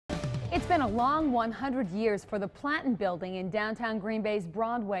It's been a long 100 years for the Platten Building in downtown Green Bay's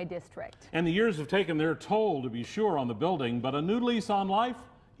Broadway district. And the years have taken their toll, to be sure, on the building, but a new lease on life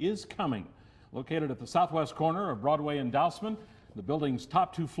is coming. Located at the southwest corner of Broadway and Dousman, the building's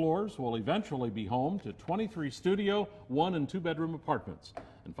top 2 floors will eventually be home to 23 studio, 1- and 2-bedroom apartments.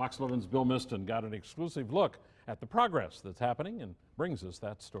 And Fox 11's Bill Miston got an exclusive look at the progress that's happening and brings us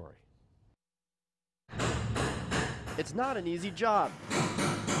that story. It's not an easy job.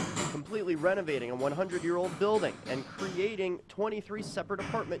 Completely renovating a 100-year-old building and creating 23 separate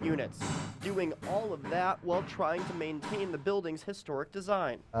apartment units. Doing all of that while trying to maintain the building's historic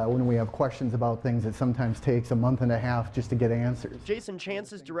design. When we have questions about things, it sometimes takes a month and a half just to get answers. Jason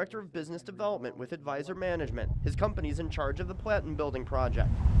Chance is Director of Business Development with Advisor Management. His company's in charge of the Platten Building project.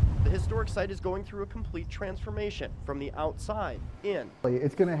 The historic site is going through a complete transformation from the outside in.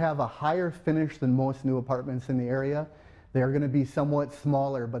 It's going to have a higher finish than most new apartments in the area. They're going to be somewhat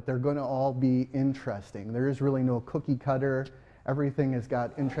smaller, but they're going to all be interesting. There is really no cookie cutter. Everything has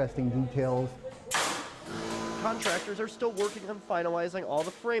got interesting details. Contractors are still working on finalizing all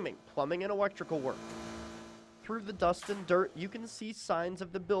the framing, plumbing, and electrical work. Through the dust and dirt, you can see signs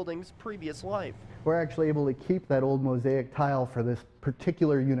of the building's previous life. We're actually able to keep that old mosaic tile for this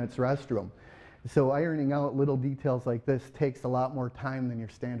particular unit's restroom. So ironing out little details like this takes a lot more time than your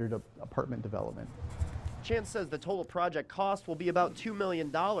standard apartment development. Chance says the total project cost will be about $2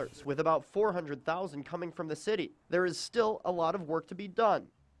 million, with about $400,000 coming from the city. There is still a lot of work to be done,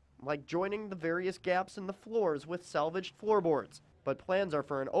 like joining the various gaps in the floors with salvaged floorboards. But plans are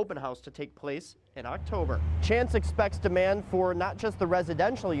for an open house to take place in October. Chance expects demand for not just the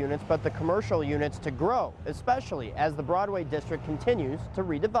residential units, but the commercial units to grow, especially as the Broadway district continues to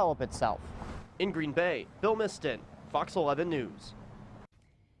redevelop itself. In Green Bay, Bill Miston, Fox 11 News.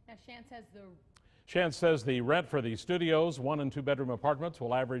 Now, Chance says the rent for the studios, 1- and 2-bedroom apartments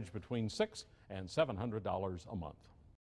will average between $600 and $700 a month.